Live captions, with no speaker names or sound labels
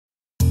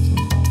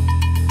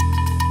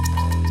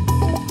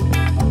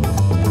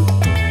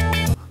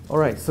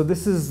Alright, so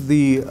this is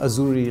the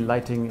Azuri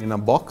lighting in a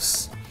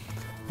box.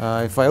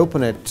 If I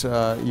open it,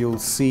 you'll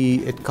see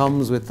it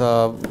comes with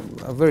a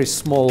very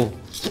small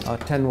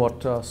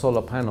 10-watt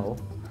solar panel,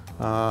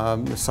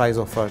 the size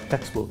of a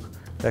textbook,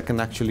 that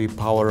can actually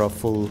power a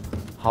full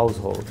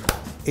household.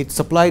 It's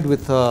supplied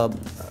with a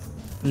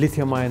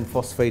lithium iron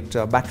phosphate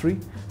battery,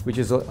 which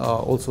is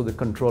also the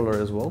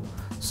controller as well.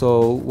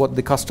 So what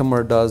the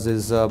customer does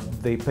is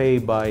they pay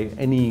by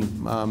any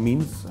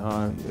means,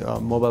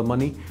 mobile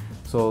money.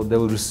 So they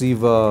will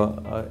receive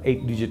a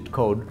 8-digit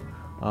code,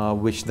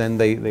 which then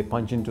they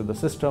punch into the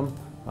system,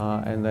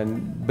 and then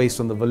based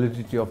on the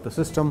validity of the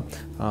system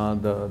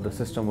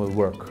will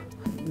work.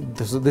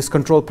 This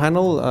control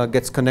panel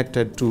gets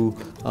connected to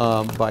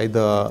by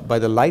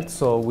the lights.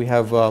 So we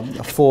have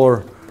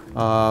 4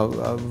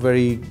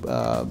 very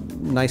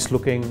nice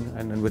looking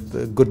and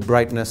with good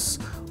brightness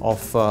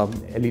of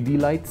LED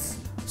lights.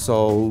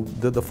 So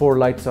the 4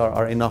 lights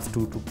are enough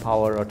to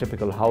power a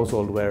typical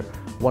household, where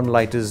 1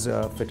 light is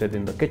fitted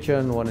in the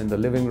kitchen, 1 in the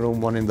living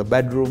room, 1 in the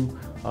bedroom,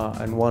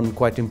 and 1,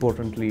 quite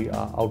importantly,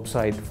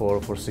 outside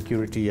for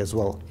security as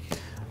well.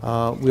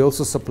 We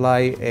also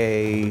supply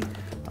a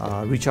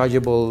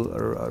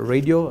rechargeable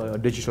radio, a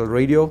digital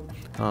radio,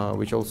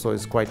 which also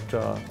is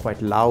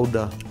quite loud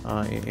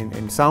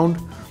in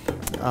sound.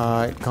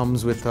 It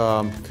comes with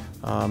a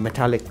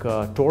metallic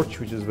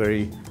torch, which is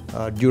very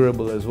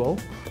durable as well.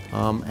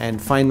 And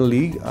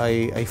finally,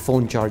 a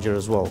phone charger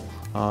as well,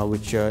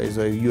 which is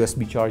a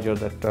USB charger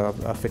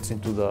that fits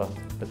into the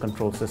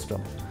control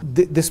system.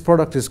 This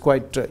product is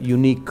quite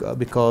unique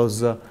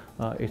because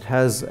it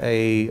has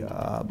a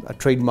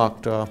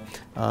trademarked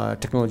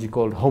technology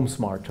called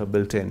HomeSmart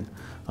built in.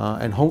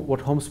 And what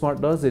HomeSmart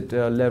does, it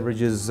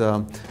leverages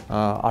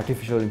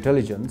artificial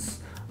intelligence.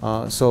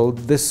 So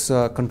this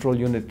control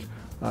unit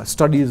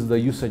studies the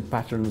usage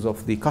patterns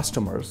of the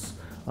customers,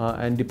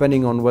 and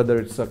depending on whether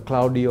it's a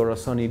cloudy or a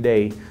sunny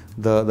day,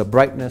 the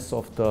brightness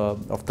of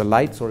the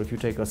lights, or if you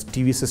take a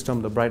TV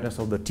system, the brightness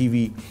of the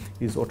TV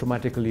is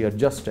automatically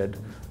adjusted,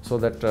 so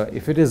that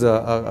if it is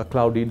a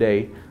cloudy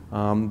day,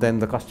 then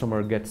the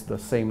customer gets the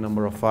same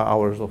number of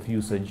hours of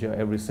usage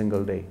every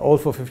single day, all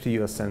for 50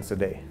 US cents a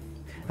day.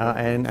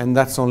 And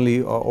that's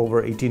only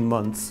over 18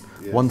 months.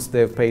 Yes. Once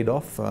they've paid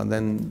off,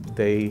 then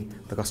the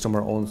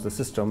customer owns the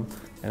system,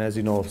 and as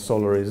you know,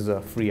 solar is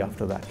free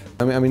after that.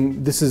 I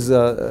mean, this is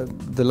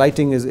the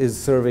lighting is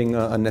serving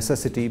a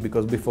necessity,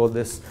 because before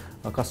this,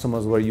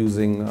 customers were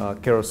using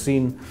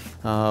kerosene,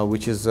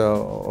 which is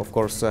of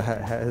course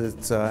has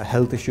its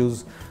health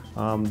issues.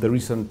 The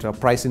recent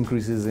price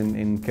increases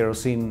in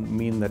kerosene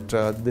mean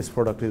that this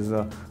product is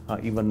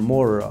even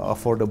more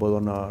affordable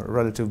on a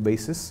relative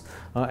basis.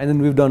 And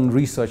then we've done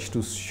research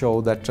to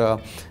show that,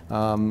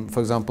 for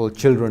example,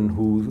 children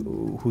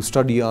who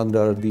study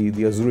under the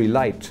Azuri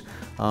light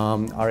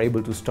are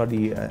able to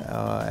study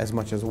as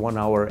much as 1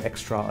 hour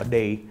extra a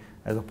day,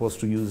 as opposed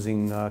to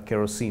using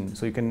kerosene.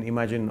 So you can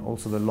imagine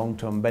also the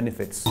long-term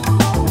benefits.